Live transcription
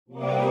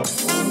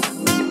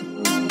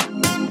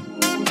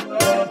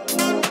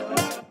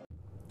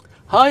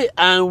Hi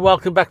and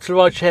welcome back to the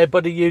Rideshare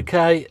Buddy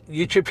UK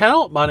YouTube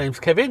channel. My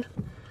name's Kevin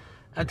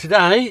and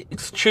today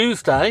it's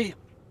Tuesday,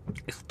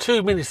 it's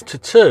 2 minutes to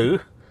 2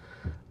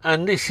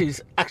 and this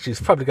is actually,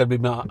 it's probably going to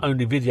be my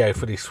only video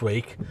for this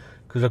week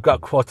because I've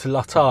got quite a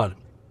lot on.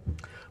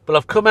 But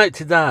I've come out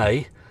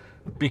today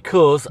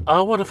because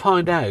I want to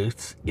find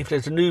out if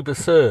there's an Uber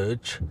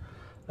surge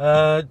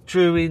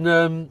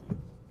during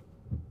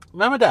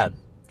Ramadan.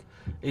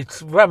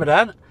 It's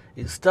Ramadan,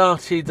 it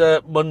started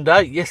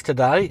Monday,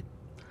 yesterday,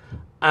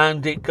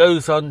 and it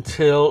goes on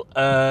till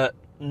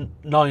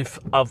 9th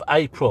of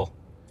April.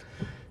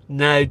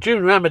 Now,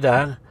 during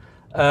Ramadan,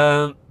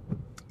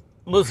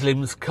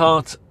 Muslims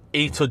can't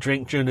eat or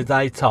drink during the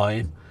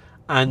daytime,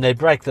 and they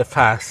break the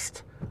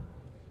fast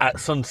at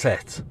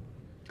sunset.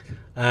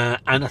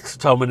 And that's the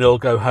time when they all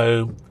go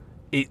home,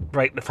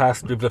 break the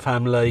fast with the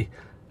family,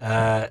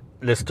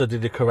 they study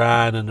the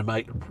Quran and they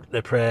make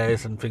their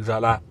prayers and things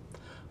like that.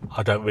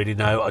 I don't really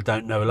know. I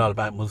don't know a lot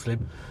about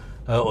Muslim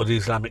or the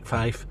Islamic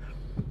faith.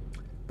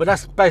 But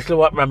that's basically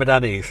what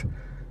Ramadan is.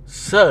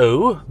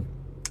 So,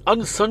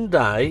 on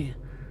Sunday,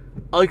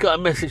 I got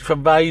a message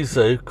from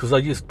Vezu, because I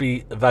used to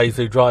be a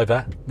Vezu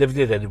driver. Never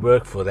did any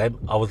work for them.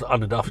 I was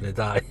on and off in a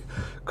day.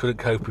 Couldn't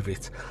cope with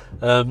it.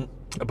 But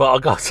I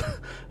got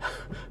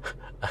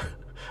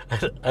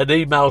an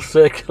email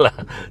circular.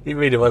 It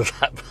really was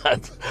that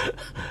bad.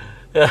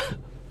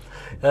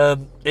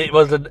 It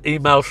was an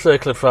email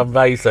circular from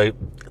Vezu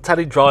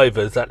telling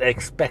drivers that they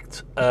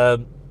expect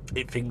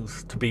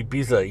things to be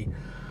busy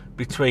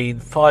between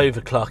 5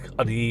 o'clock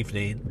on the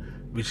evening,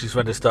 which is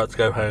when they start to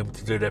go home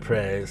to do their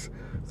prayers,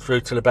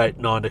 through till about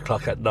 9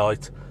 o'clock at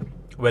night,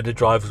 when the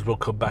drivers will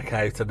come back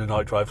out and the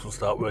night drivers will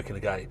start working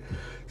again.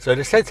 So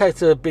they sent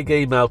out a big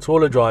email to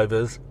all the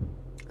drivers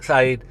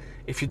saying,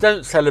 if you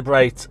don't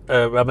celebrate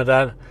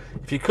Ramadan,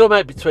 if you come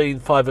out between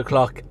 5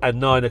 o'clock and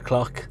 9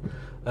 o'clock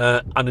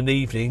on an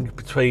evening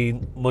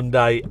between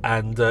Monday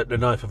and the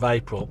 9th of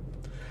April,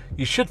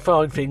 you should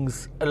find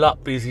things a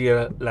lot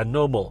busier than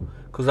normal,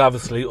 because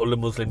obviously all the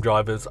Muslim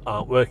drivers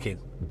aren't working.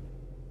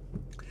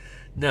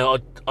 Now,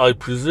 I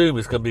presume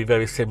it's going to be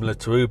very similar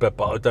to Uber,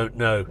 but I don't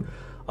know.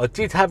 I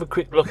did have a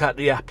quick look at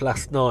the app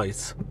last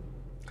night.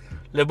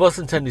 There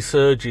wasn't any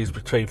surges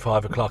between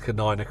 5 o'clock and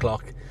 9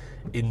 o'clock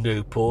in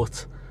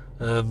Newport.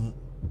 Well,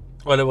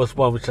 there was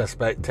one which lasted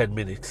about 10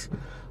 minutes.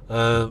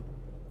 So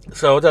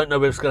I don't know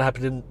whether it's going to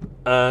happen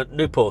in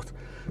Newport.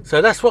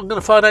 So that's what I'm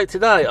going to find out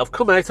today. I've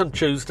come out on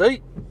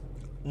Tuesday.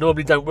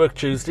 Normally don't work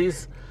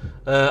Tuesdays.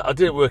 I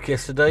didn't work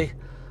yesterday.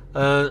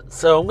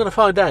 So I'm going to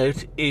find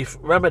out if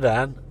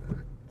Ramadan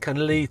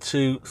can lead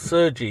to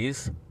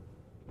surges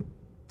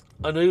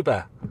on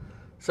Uber.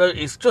 So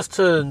it's just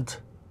turned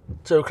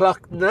 2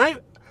 o'clock now.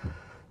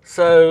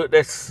 So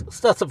let's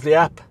start up the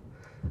app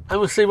and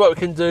we'll see what we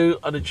can do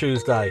on a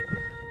Tuesday.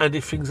 And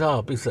if things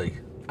are busy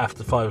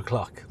after 5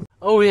 o'clock.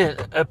 Oh yeah,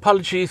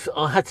 apologies,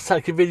 I had to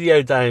take a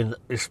video down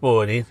this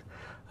morning.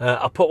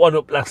 I put one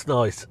up last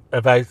night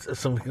about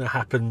something that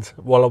happened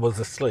while I was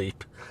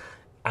asleep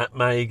at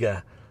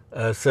Mega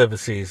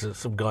Services,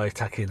 some guy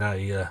attacking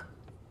a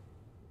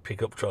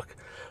pickup truck.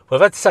 Well,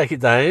 I've had to take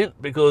it down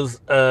because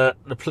the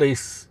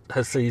police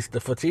has seized the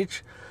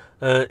footage.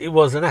 It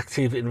was an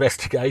active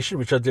investigation,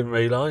 which I didn't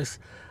realise,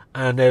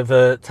 and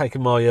they've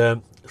taken my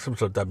some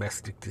sort of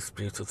domestic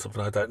dispute or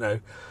something, I don't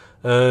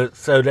know.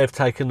 So they've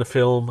taken the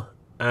film,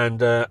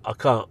 and I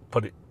can't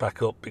put it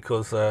back up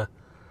because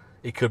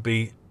it could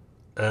be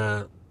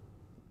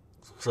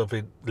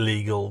something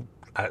legal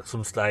at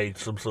some stage,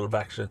 some sort of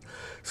action.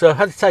 So I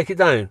had to take it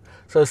down.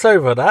 So sorry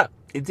for that.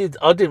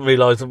 I didn't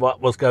realise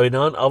what was going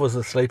on. I was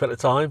asleep at the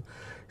time.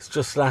 It's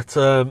just that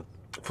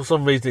for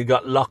some reason it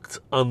got locked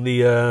on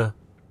the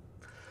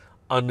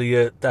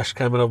dash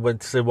cam, and I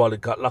went to see what it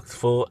got locked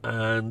for,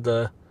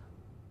 and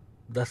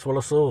that's what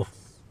I saw.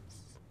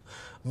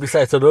 Miss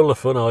out on all the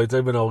fun I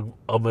do when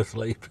I'm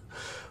asleep.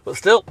 But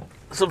still,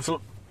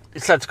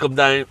 it's had to come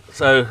down,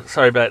 so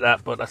sorry about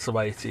that, but that's the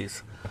way it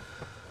is.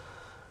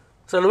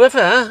 So the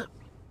weather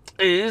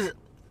is,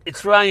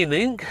 it's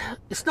raining.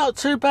 It's not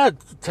too bad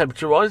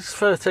temperature-wise, it's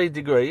 13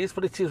 degrees,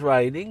 but it is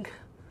raining.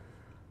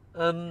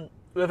 Whether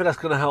that's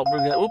going to help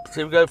bring it, oops,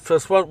 here we go,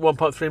 first one,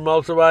 1.3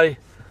 miles away,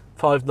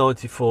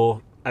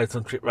 594, out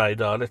on trip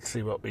radar. Let's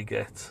see what we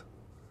get.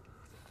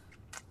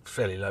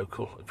 Fairly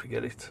local, if we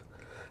get it.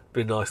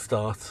 Be a nice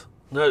start.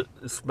 No,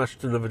 it's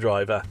smashed another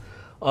driver.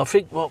 I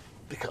think what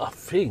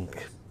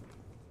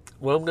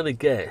I'm going to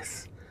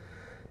guess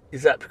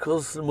is that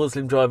because the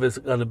Muslim drivers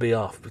are going to be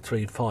off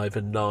between 5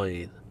 and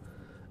 9,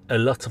 a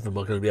lot of them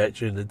are going to be out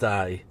during the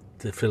day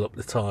to fill up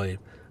the time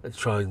and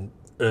try and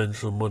earn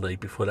some money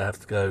before they have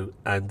to go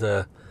and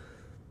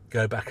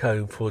go back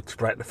home to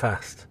break the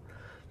fast.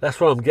 That's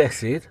what I'm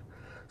guessing.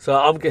 So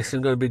I'm guessing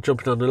I'm going to be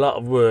jumping on a lot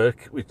of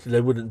work which they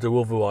wouldn't do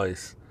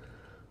otherwise.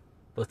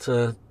 But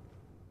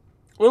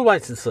we'll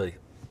wait and see.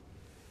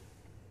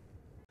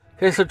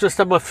 Okay, so I've just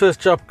had my first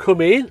job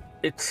come in.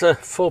 It's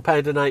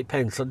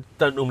 £4.08. I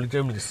don't normally do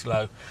them this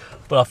slow,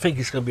 but I think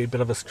it's going to be a bit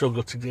of a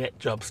struggle to get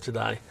jobs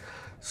today.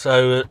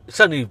 So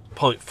it's only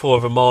 0.4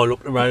 of a mile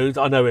up the road.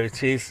 I know where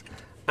it is,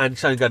 and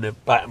it's only going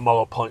about a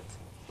mile,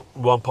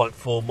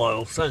 1.4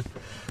 miles. So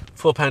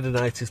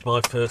 £4.08 is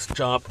my first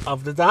job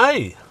of the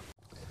day.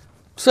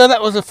 So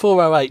that was a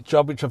 408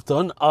 job which I've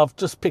done. I've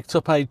just picked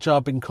up a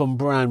job in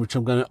Cumbrain which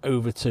I'm going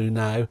over to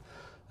now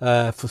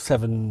for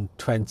 7:20,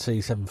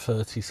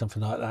 7:30,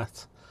 something like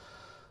that.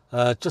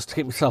 Just to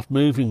keep myself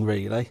moving,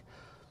 really.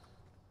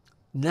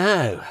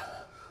 Now,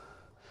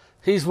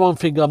 here's one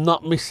thing I'm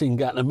not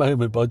missing at the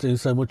moment by doing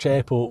so much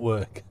airport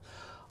work.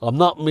 I'm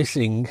not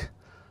missing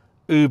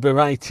Uber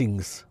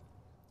ratings,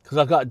 because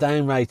I got a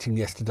down rating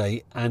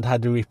yesterday and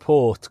had a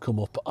report come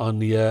up on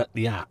the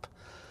app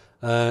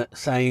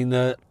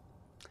saying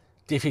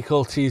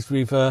difficulties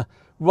with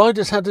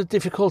riders had a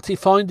difficulty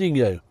finding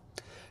you.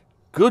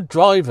 Good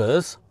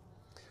drivers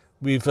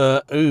with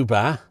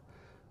Uber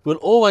will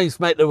always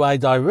make their way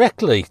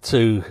directly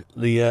to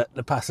the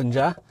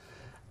passenger,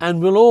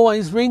 and will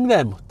always ring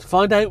them to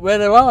find out where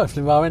they are if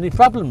there are any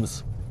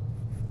problems.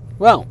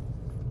 Well,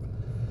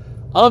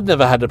 I've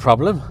never had a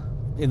problem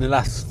in the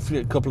last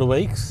couple of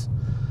weeks.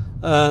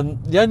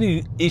 The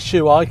only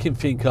issue I can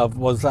think of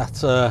was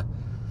that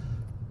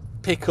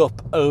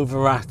pick-up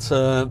over at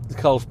the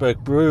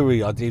Colesberg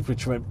Brewery I did,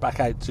 which went back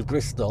out to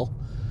Bristol.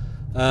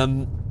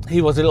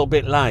 He was a little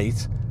bit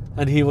late,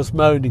 and he was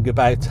moaning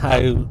about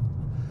how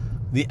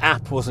the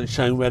app wasn't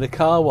showing where the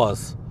car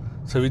was,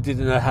 so he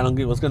didn't know how long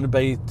it was going to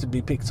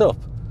be picked up.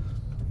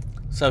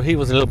 So he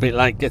was a little bit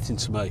late getting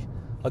to me.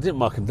 I didn't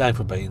mark him down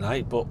for being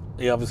late, but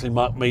he obviously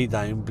marked me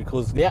down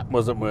because the app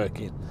wasn't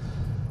working.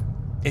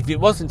 If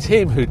it wasn't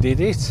him who did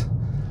it,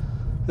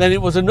 then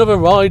it was another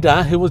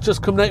rider who was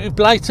just coming out with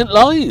blatant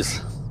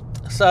lies.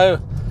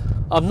 So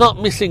I'm not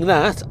missing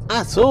that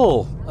at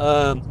all,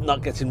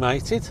 not getting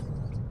rated.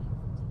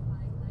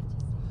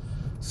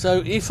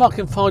 So if I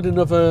can find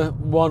another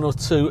 1 or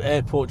 2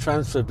 airport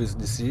transfer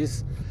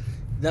businesses,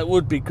 that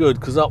would be good,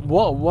 because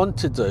what I want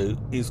to do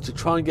is to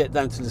try and get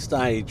down to the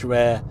stage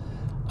where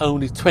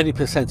only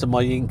 20% of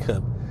my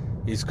income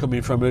is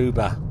coming from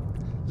Uber.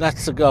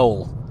 That's the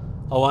goal.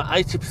 I want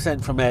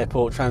 80% from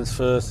airport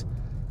transfers,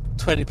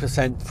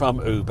 20% from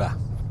Uber.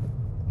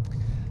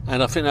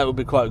 And I think that would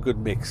be quite a good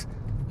mix.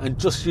 And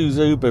just use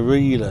Uber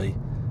really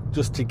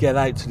just to get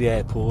out to the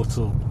airport,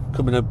 or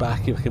coming and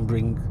back if I can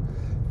bring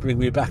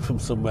me back from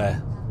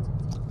somewhere.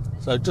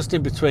 So just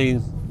in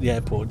between the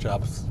airport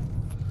jobs.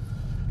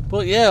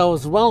 But yeah, I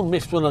was well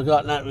miffed when I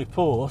got that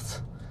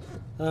report.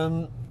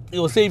 It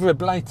was either a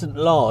blatant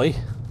lie,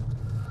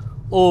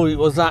 or it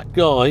was that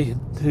guy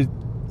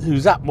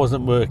whose app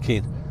wasn't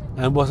working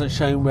and wasn't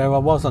showing where I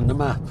was on the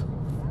map.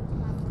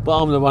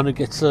 But I'm the one who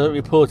gets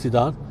reported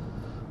on.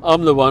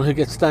 I'm the one who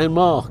gets down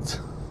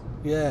marked.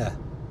 Yeah.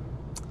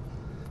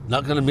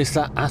 Not going to miss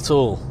that at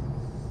all.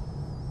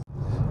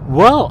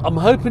 Well, I'm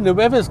hoping the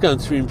weather's going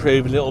to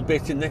improve a little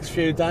bit in the next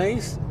few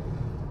days.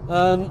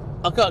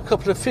 I've got a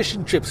couple of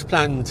fishing trips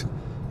planned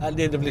at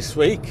the end of this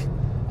week,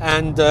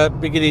 and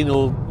beginning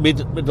or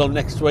middle of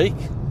next week.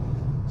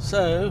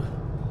 So,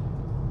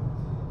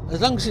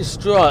 as long as it's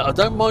dry, I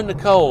don't mind the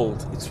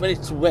cold. It's when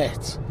it's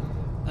wet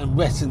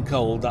and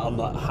cold that I'm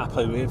not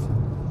happy with.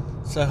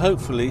 So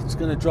hopefully it's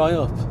going to dry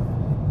up.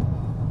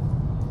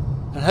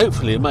 And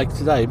hopefully it'll make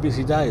today a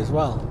busy day as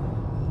well.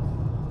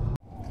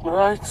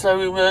 Right, so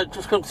we've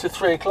just come to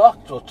 3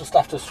 o'clock, or just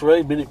after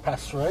 3, minute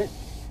past 3.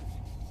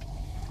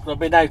 I've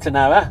been out an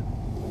hour,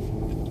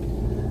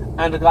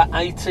 and I've got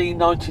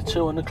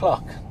 18.92 on the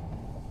clock.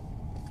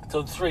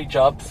 Done 3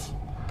 jobs,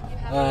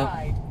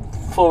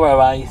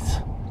 408,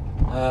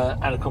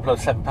 and a couple of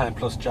 £7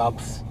 plus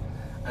jobs.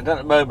 And at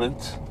the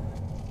moment,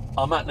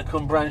 I'm at the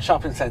Cumbrain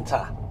shopping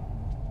centre.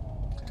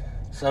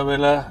 So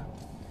we'll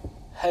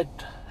head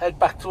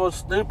back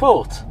towards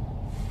Newport.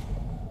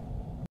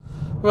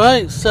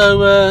 Right,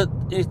 so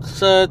it's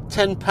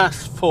 10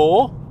 past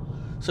 4,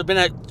 so I've been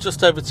out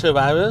just over 2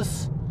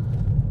 hours,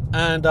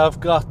 and I've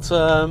got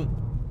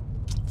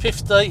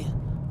 50,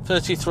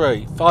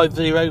 33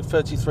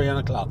 on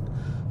the clock.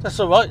 That's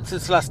alright,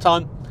 since the last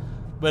time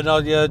when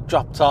I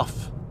dropped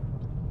off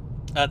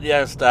at the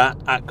Asda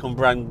at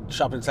Cumbrain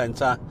shopping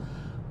centre,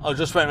 I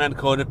just went around the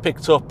corner,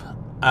 picked up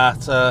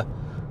at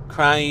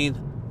Crane,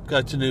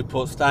 go to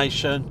Newport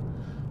station.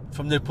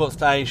 From Newport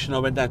station I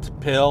went down to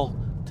Pill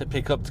to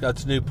pick up to go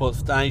to Newport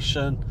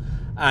station,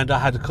 and I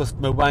had a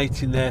customer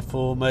waiting there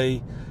for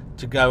me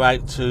to go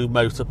out to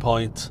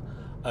Motorpoint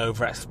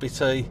over at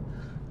Spitty,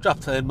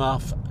 dropped them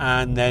off,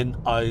 and then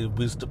I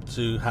whizzed up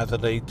to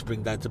Hatherley to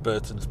bring down to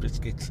Burton's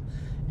Biscuits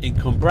in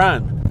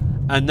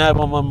Cumbrain, and now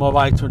I'm on my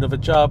way to another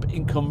job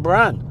in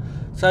Cumbrain.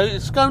 So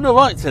it's going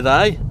alright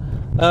today.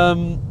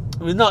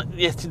 We're not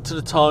yet into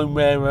the time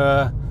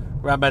where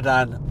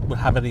Ramadan will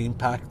have any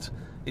impact.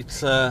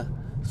 It's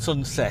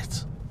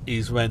sunset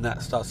is when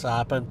that starts to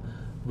happen,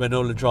 when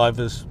all the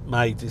drivers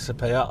may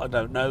disappear. I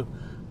don't know,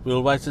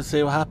 we'll wait and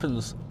see what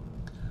happens.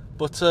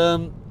 But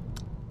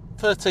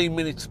 13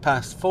 minutes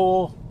past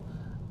 4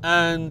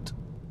 and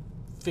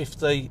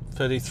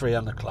 8:50:33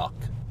 on the clock.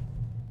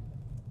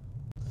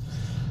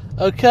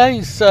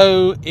 Okay,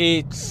 so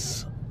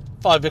it's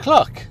 5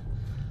 o'clock.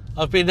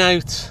 I've been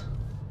out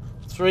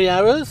 3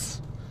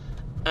 hours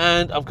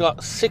and I've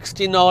got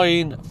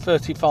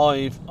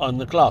 69:35 on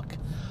the clock.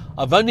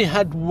 I've only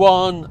had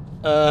one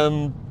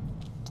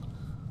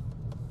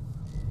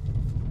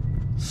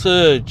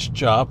surge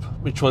job,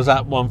 which was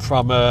that one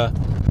from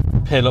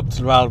Peel up to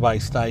the railway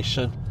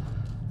station.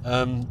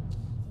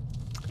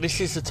 This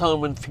is the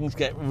time when things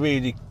get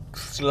really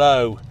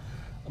slow.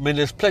 I mean,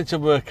 there's plenty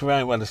of work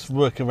around,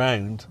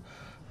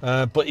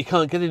 but you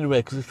can't get anywhere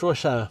because it's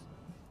rush hour.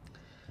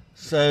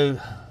 So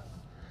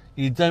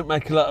you don't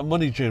make a lot of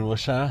money during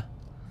rush hour.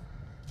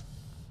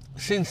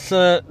 Since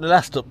the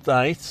last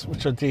update,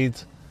 which I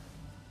did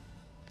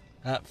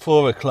at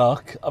 4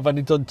 o'clock, I've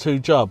only done 2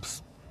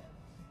 jobs.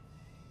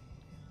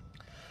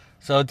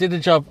 So I did a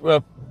job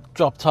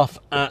dropped off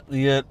at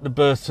the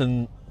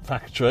Burton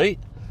factory,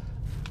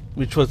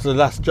 which was the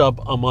last job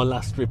on my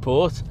last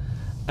report,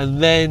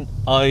 and then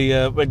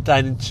I went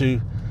down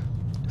into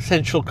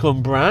Central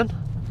Cumbrian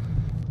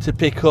to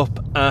pick up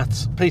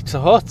at Pizza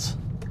Hut,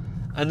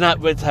 and that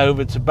went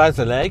over to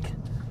Basildon,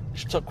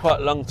 which took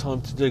quite a long time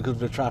to do because of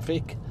the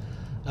traffic.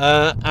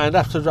 And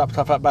after I dropped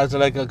off at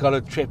Basildon, I got a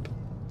trip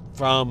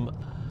from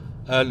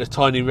the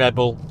Tiny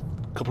Rebel,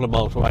 a couple of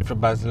miles away from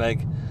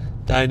Basildon,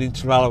 down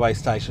into the railway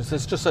station. So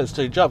it's just those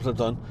 2 jobs I've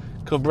done: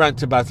 Cumbrian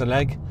to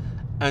Basildon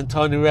and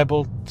Tiny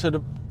Rebel to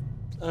the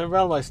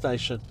railway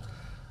station.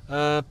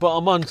 But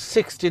I'm on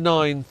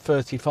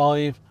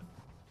 69:35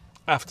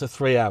 after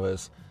 3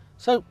 hours.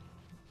 So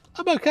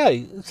I'm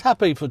okay. It's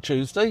happy for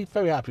Tuesday.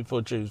 Very happy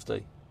for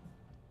Tuesday.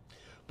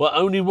 But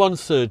only one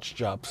surge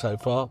job so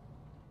far.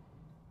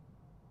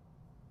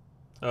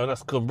 Oh,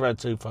 that's Cumbrian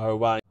too far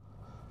away.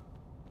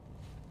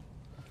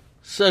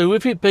 So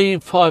with it being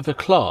 5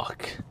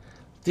 o'clock,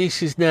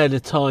 this is now the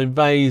time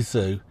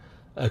Vezu,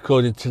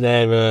 according to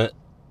their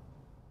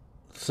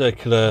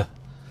circular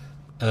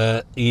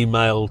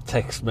email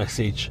text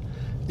message,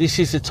 this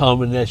is the time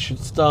when they should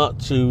start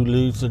to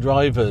lose the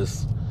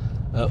drivers,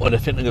 or they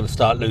think they're going to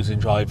start losing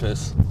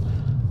drivers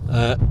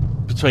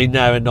between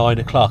now and 9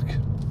 o'clock.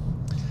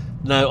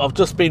 Now, I've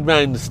just been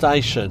round the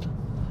station,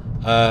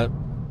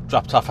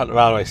 dropped off at the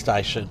railway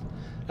station,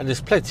 and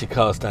there's plenty of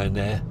cars down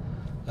there.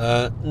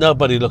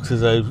 Nobody looks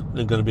as though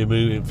they're going to be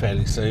moving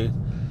fairly soon.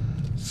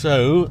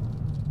 So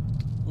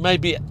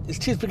maybe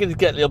it is beginning to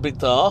get a little bit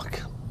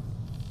dark.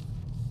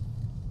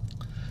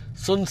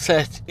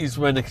 Sunset is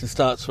when they can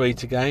start to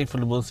eat again for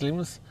the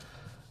Muslims.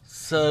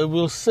 So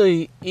we'll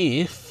see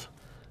if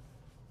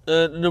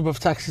the number of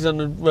taxis on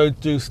the road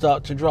do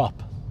start to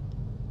drop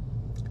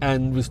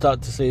and we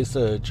start to see a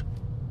surge.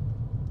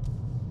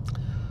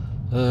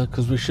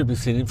 Because we should be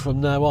seeing it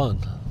from now on.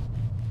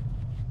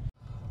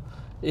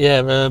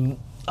 Yeah,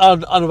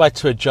 on the way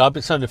to a job,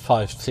 it's only a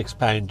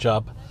 £5-6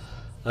 job.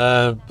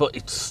 But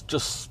it's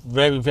just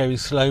very, very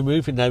slow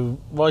moving now,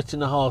 right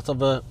in the heart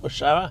of a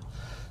rush hour,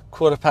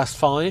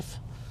 5:15.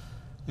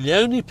 The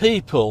only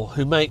people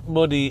who make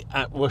money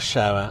at rush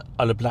hour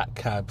are the black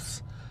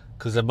cabs,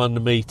 because they're on the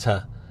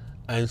meter,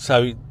 and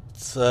so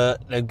it's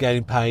they're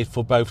getting paid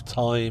for both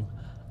time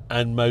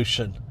and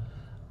motion,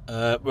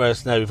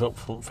 whereas now with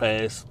upfront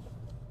fares,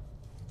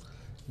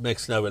 it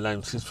makes no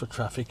allowances for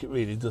traffic. It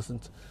really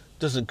doesn't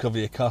cover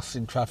your costs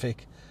in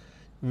traffic.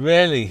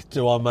 Rarely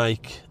do I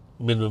make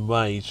minimum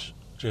wage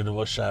during the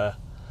rush hour,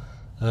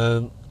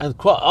 and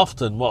quite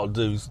often what I'll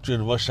do is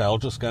during the rush hour I'll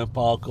just go and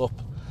park up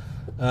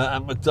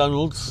at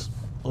McDonald's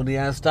or the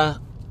Asda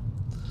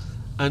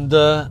and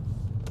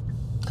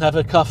have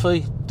a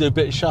coffee, do a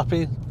bit of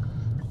shopping,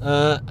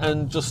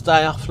 and just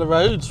stay off the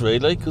roads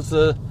really, because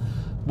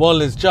while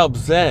there's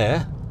jobs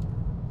there,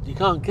 you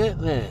can't get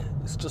there.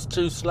 It's just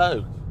too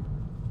slow.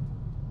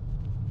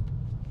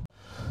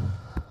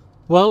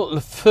 Well, the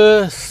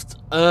first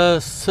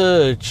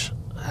surge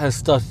has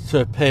started to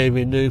appear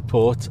in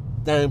Newport,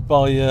 down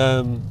by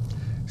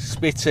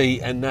Spitty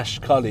and Nash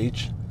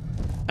College,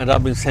 and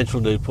I'm in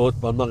central Newport,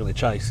 but I'm not going to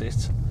chase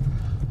it.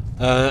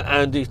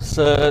 And it's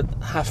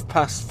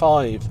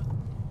 5:30.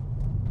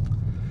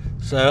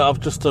 So I've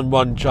just done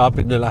one job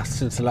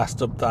since the last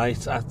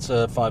update at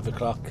 5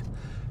 o'clock,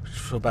 which is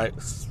for about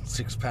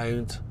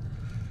 £6.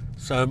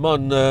 So I'm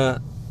on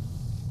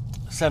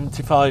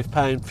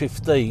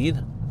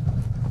 £75.15,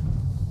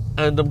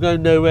 and I'm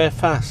going nowhere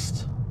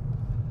fast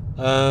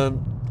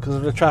because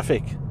of the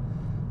traffic.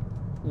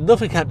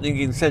 Nothing happening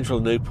in central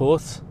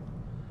Newport,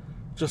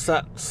 just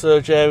that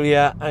surge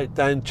area out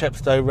down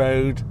Chepstow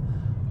Road.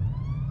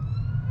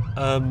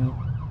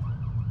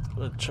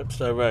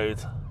 Chepstow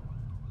Road.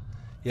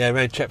 Yeah,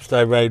 around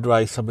Chepstow Road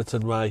Way,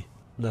 Somerton Way.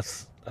 And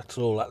that's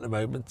all at the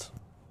moment.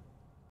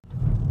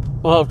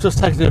 Well, I've just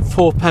taken a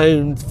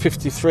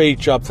 £4.53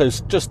 job, so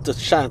it's just a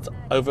shad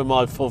over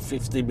my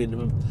 £4.50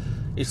 minimum.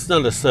 It's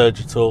not a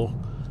surge at all.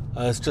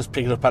 It's just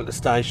picking up at the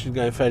station,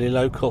 going fairly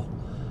local.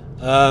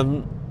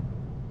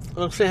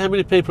 We'll see how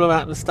many people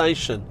are at the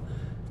station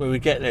when we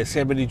get there, see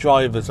how many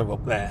drivers are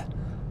up there,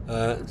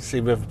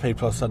 see whether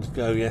people are starting to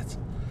go yet.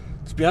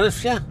 To be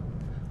honest, yeah,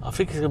 I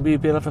think it's going to be a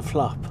bit of a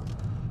flop.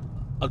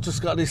 I've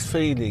just got this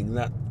feeling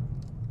that,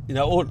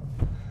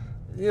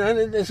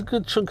 there's a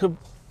good chunk of,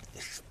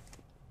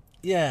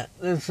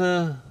 there's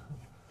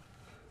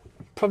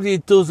probably a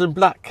dozen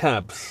black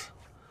cabs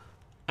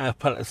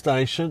out at the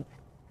station.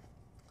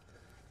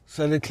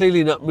 So they're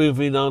clearly not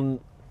moving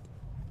on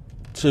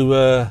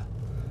to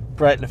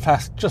break the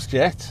fast just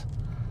yet.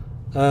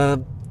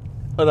 Although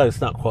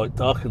it's not quite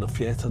dark enough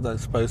yet, I don't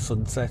suppose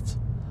sunset.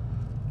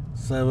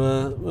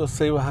 So we'll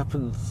see what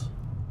happens.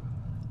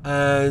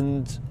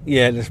 And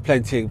there's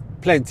plenty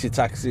of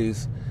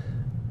taxis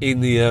in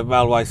the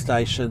railway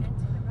station.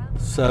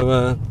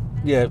 So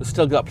we've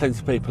still got plenty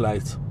of people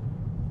out.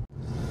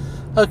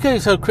 Okay,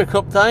 so quick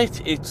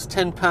update. It's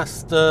 10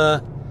 past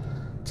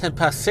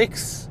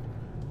 6.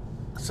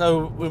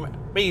 So we've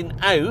been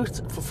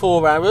out for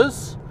 4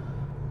 hours,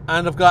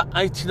 and I've got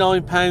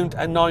 £89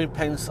 and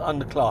 9 on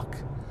the clock.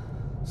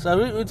 So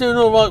we're doing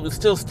all right. We're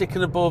still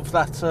sticking above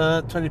that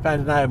 £20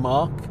 an hour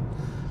mark.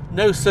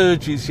 No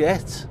surges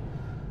yet.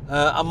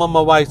 I'm on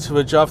my way to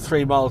a job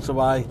 3 miles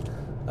away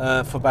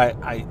for about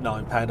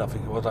 £8-9, I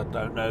think it was. I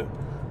don't know.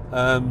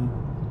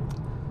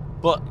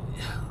 But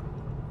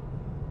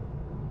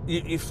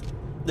if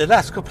the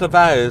last couple of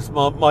hours,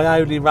 my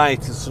hourly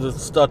rate has sort of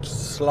started to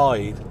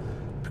slide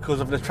because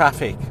of the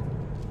traffic.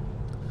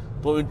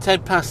 But we're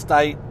 10 past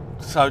 8,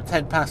 so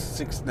 10 past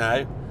 6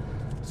 now.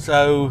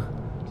 So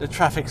the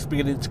traffic's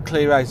beginning to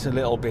clear out a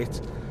little bit.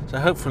 So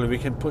hopefully we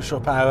can push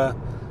up our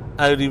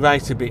hourly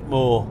rate a bit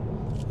more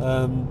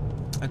and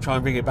try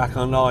and bring it back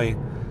online.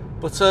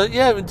 But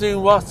we're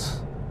doing what?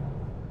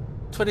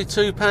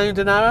 £22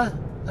 an hour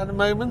at the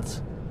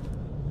moment.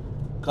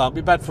 Can't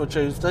be bad for a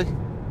Tuesday.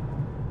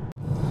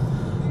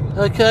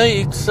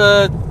 Okay, it's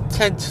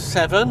 10 to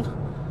 7.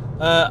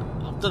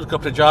 I've done a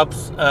couple of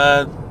jobs.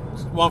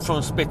 One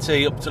from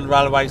Spitty up to the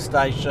railway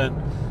station,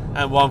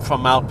 and one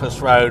from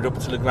Malpas Road up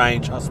to the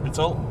Grange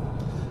Hospital.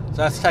 So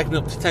that's taken me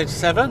up to 10 to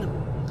 7.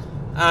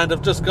 And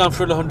I've just gone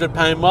through the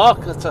 £100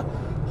 mark. That's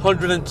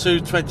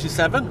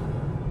 102.27.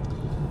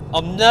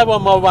 I'm now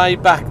on my way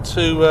back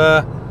to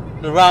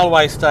the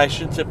railway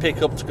station to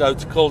pick up to go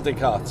to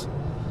Caldicot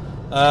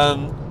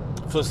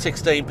for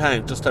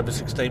 £16, just over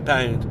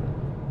 £16.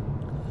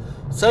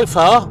 So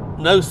far,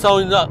 no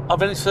sign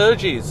of any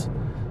surges.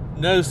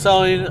 No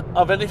sign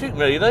of anything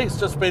really. It's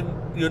just been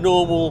your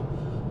normal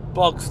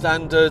bog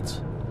standard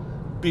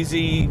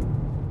busy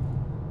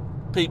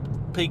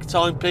peak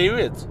time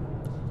period.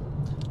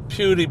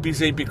 Purely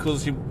busy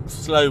because you're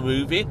slow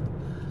moving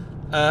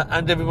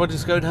and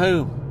everybody's going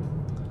home.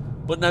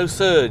 But no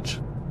surge.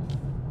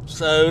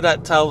 So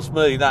that tells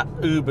me that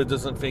Uber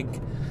doesn't think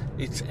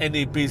it's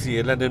any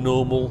busier than a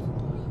normal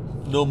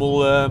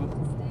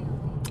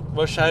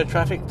rush hour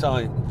traffic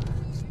time.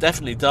 It's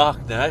definitely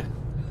dark now.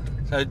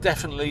 So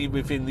definitely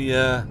within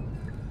the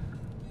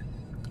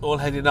all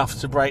heading off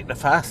to break the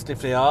fast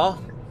if they are.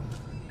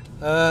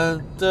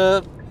 And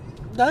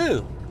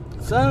no.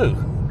 So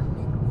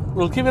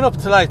we'll give it up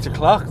till 8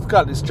 o'clock. I've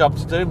got this job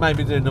to do,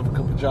 maybe do another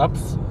couple of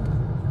jobs.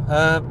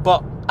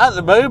 But at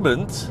the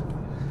moment,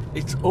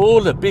 it's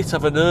all a bit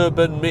of an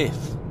urban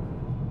myth.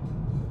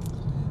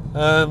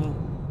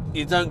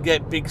 You don't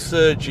get big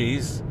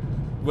surges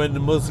when the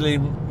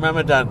Muslim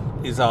Ramadan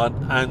is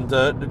on and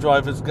the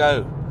drivers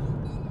go.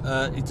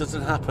 It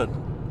doesn't happen.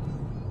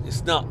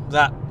 It's not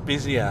that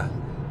busier.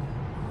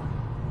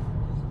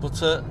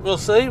 But we'll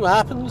see what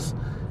happens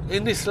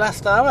in this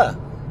last hour.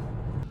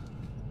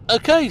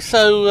 Okay,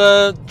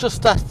 so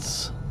just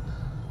at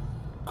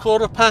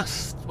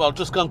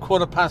just gone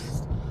quarter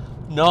past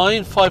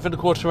 9,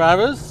 5.25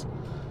 hours.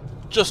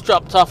 Just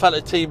dropped off at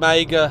the T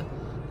Mega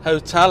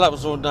Hotel. That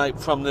was all night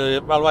from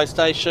the railway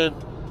station.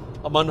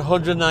 I'm on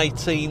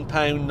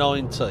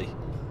 £118.90,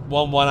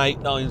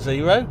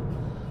 11890.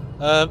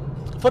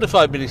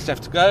 45 minutes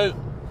left to go.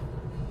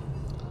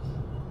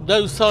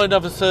 No sign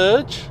of a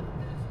surge.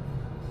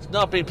 It's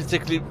not been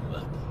particularly,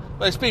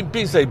 well, it's been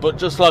busy, but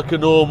just like a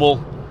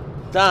normal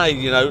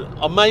day,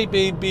 I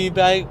maybe be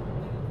about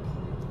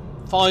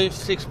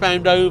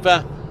 £5-6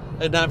 over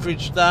an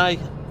average day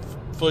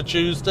for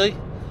Tuesday,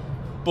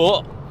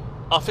 but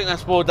I think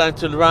that's more down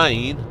to the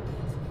rain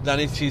than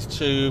it is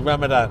to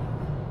Ramadan.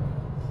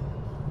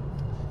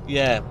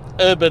 Yeah,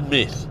 urban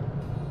myth.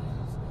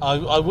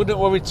 I wouldn't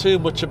worry too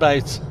much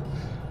about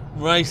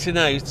racing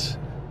out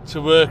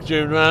to work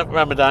during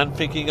Ramadan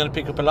thinking you're going to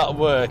pick up a lot of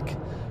work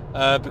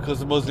because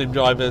the Muslim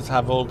drivers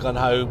have all gone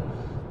home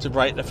to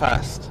break the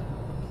fast.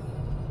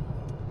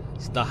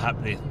 It's not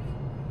happening.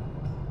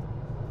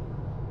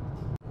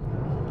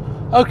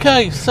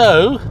 Okay,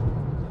 so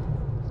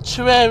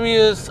 2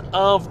 areas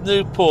of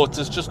Newport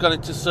has just gone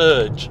into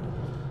surge.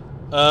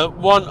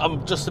 One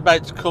I'm just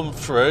about to come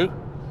through,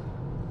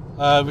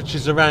 which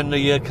is around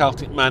the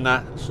Celtic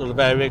Manor sort of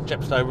area,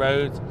 Chepstow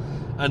Road,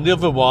 and the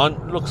other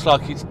one looks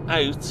like it's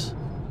out.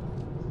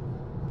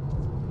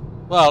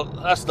 Well,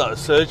 that's not a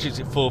surge, is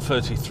it?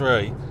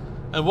 433.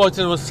 And why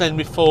didn't they send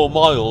me 4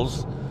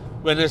 miles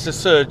when there's a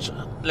surge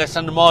less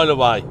than a mile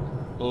away?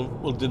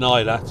 We'll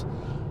deny that.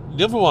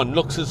 The other one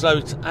looks as though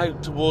it's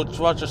out towards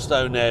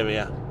Rogerstone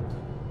area.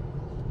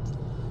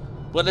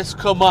 But let's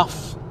come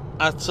off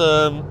at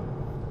the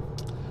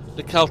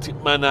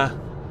Celtic Manor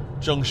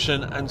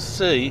junction and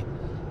see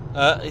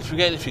if we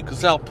get anything,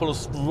 because they'll pull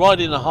us right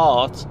in the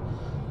heart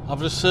of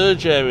the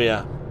surge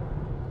area.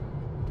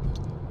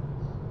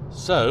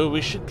 So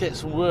we should get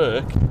some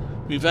work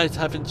without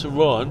having to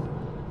run,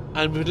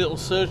 and with a little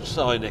surge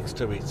sign next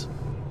to it.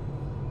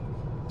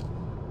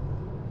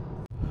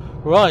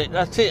 Right,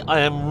 that's it.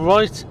 I am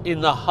right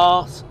in the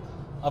heart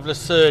of the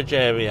surge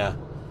area.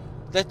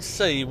 Let's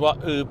see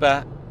what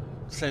Uber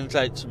sends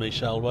out to me,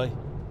 shall we?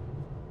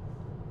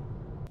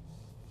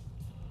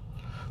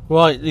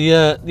 Right,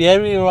 the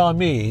area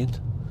I'm in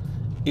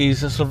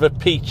is a sort of a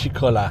peachy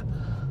colour,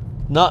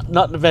 not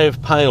the very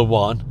pale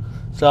one.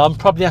 So I'm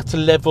probably at a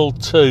level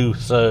 2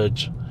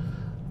 surge,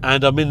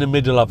 and I'm in the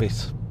middle of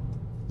it,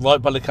 right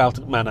by the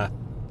Celtic Manor.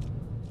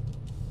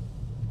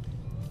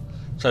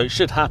 So it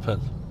should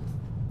happen.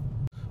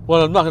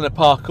 Well, I'm not going to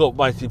park up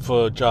waiting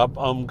for a job.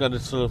 I'm going to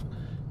sort of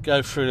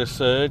go through the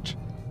surge.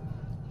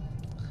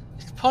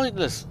 It's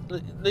pointless.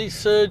 These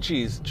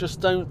surges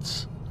just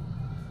don't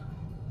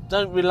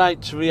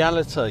relate to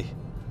reality.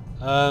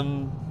 I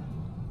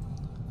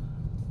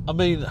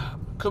mean,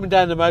 coming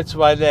down the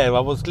motorway there, I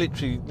was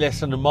literally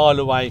less than a mile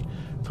away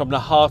from the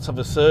heart of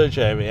a surge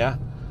area,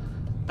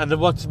 and they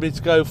wanted me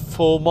to go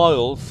 4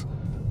 miles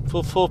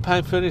for a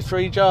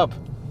 £4.33 job.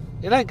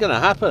 It ain't going to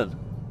happen.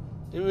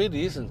 It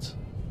really isn't.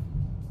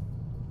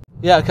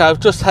 Yeah, okay, I've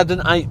just had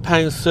an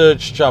 £8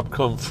 surge job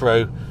come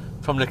through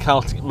from the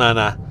Celtic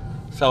Manor,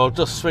 so I'll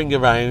just swing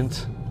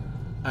around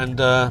and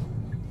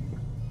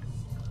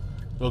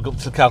we'll go up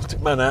to the Celtic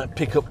Manor and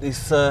pick up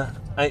this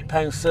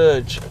 £8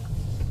 surge.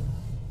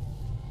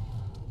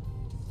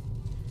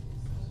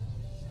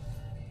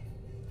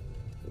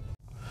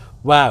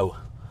 Wow,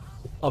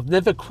 I've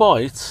never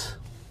quite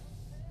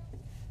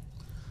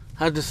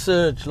had a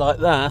surge like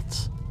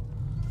that.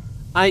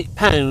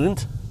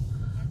 £8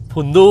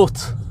 for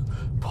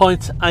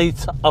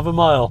 0.8 of a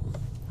mile.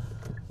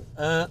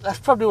 That's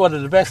probably one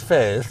of the best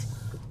fares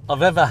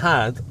I've ever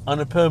had on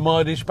a per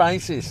mileage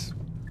basis.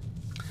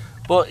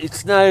 But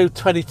it's now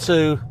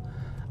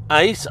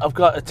 22.8. I've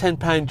got a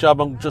 £10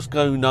 job I'm just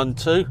going on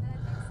to,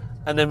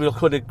 and then we'll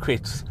cut it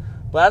quits.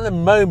 But at the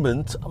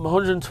moment, I'm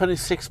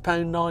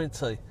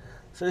 £126.90.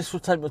 So this will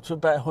take me to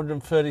about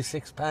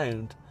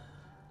 £136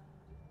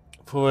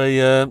 for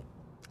a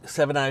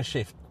 7-hour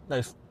shift.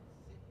 No,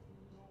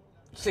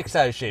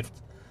 6-hour shift.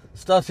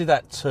 Started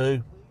at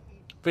 2,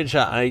 finished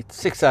at 8,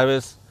 6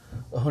 hours,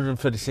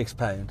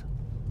 £136.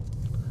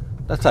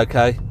 That's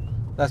okay.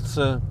 That's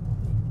a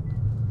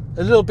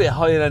little bit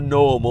higher than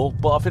normal,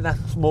 but I think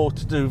that's more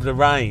to do with the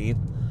rain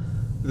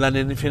than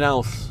anything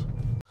else.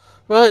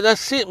 Right,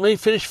 that's it. Me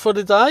finished for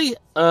the day.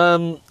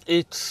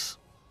 It's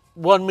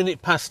 1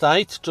 minute past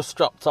 8. Just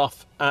dropped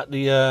off at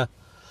the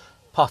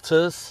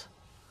Potters.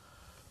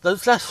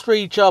 Those last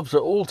 3 jobs are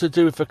all to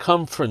do with the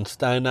conference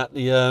down at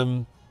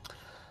the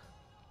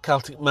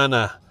Celtic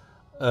Manor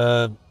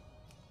or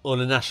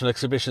the National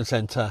Exhibition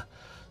Centre.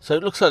 So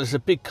it looks like there's a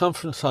big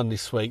conference on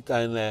this week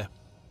down there.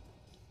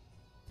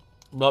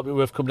 Might be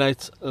worth coming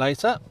out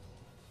later.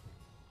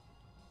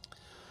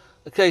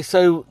 Okay,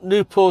 so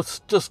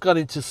Newport's just gone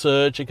into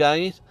surge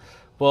again,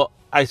 but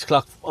 8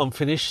 o'clock I'm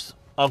finished.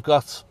 I've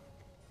got,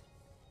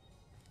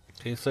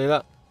 can you see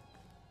that?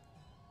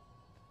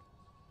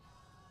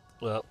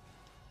 Well,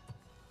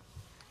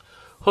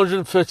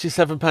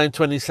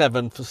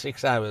 £137.27 for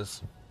 6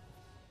 hours.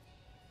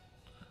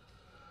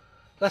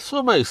 That's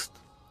almost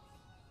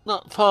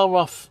not far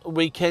off a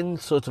weekend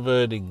sort of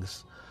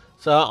earnings.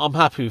 So I'm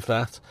happy with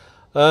that.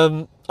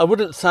 I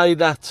wouldn't say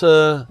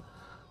that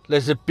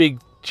there's a big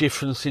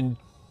difference in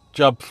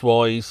jobs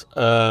wise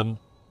if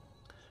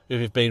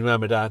it being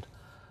Ramadan.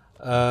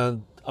 I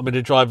mean,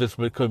 the drivers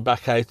will be coming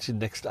back out in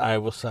the next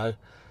hour or so.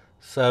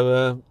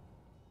 So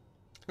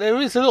there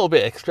is a little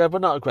bit extra,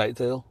 but not a great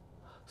deal.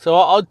 So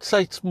I'd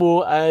say it's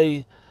more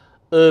a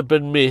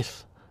urban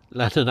myth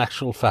than an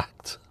actual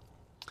fact.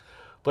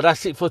 But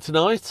that's it for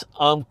tonight.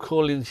 I'm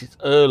calling it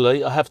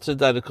early. I have turned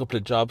down a couple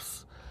of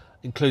jobs,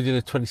 including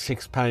a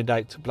 £26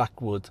 out to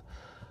Blackwood,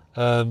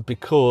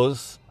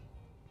 because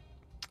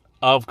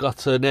I've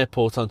got an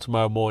airport on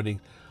tomorrow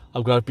morning.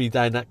 I'm going to be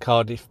down at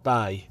Cardiff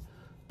Bay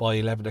by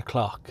 11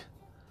 o'clock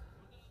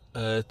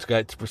to go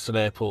out to Bristol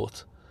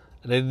Airport.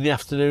 And then in the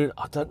afternoon,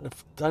 I don't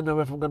know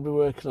if I'm going to be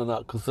working or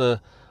not, because I'm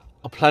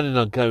planning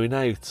on going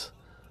out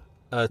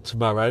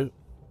tomorrow.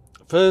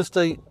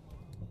 Thursday,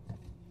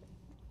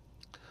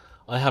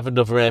 I have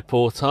another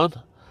airport on.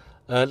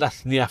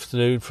 That's in the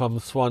afternoon from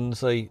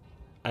Swansea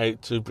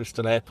out to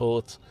Bristol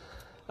Airport.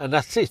 And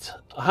that's it.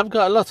 I haven't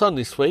got a lot on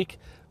this week,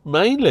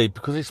 mainly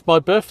because it's my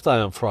birthday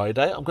on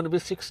Friday. I'm going to be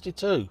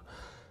 62.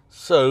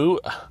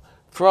 So,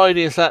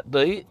 Friday is that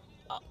day.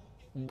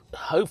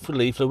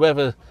 Hopefully, if the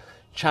weather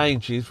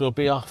changes, we'll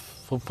be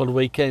off for the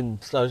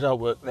weekend. So I'll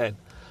work then.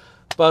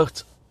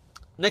 But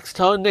next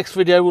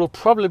video will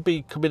probably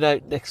be coming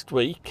out next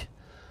week.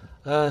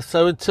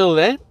 So until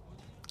then,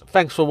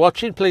 thanks for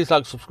watching. Please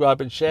like,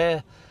 subscribe and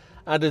share.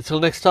 And until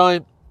next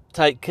time,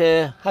 take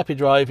care, happy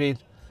driving,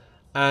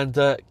 and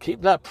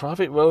keep that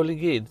profit rolling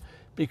in,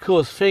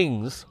 because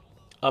things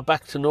are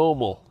back to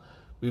normal.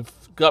 We've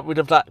got rid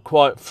of that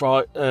quiet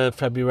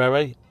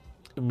February,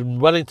 we've been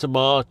well into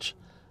March,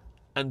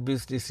 and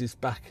business is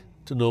back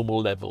to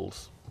normal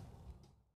levels.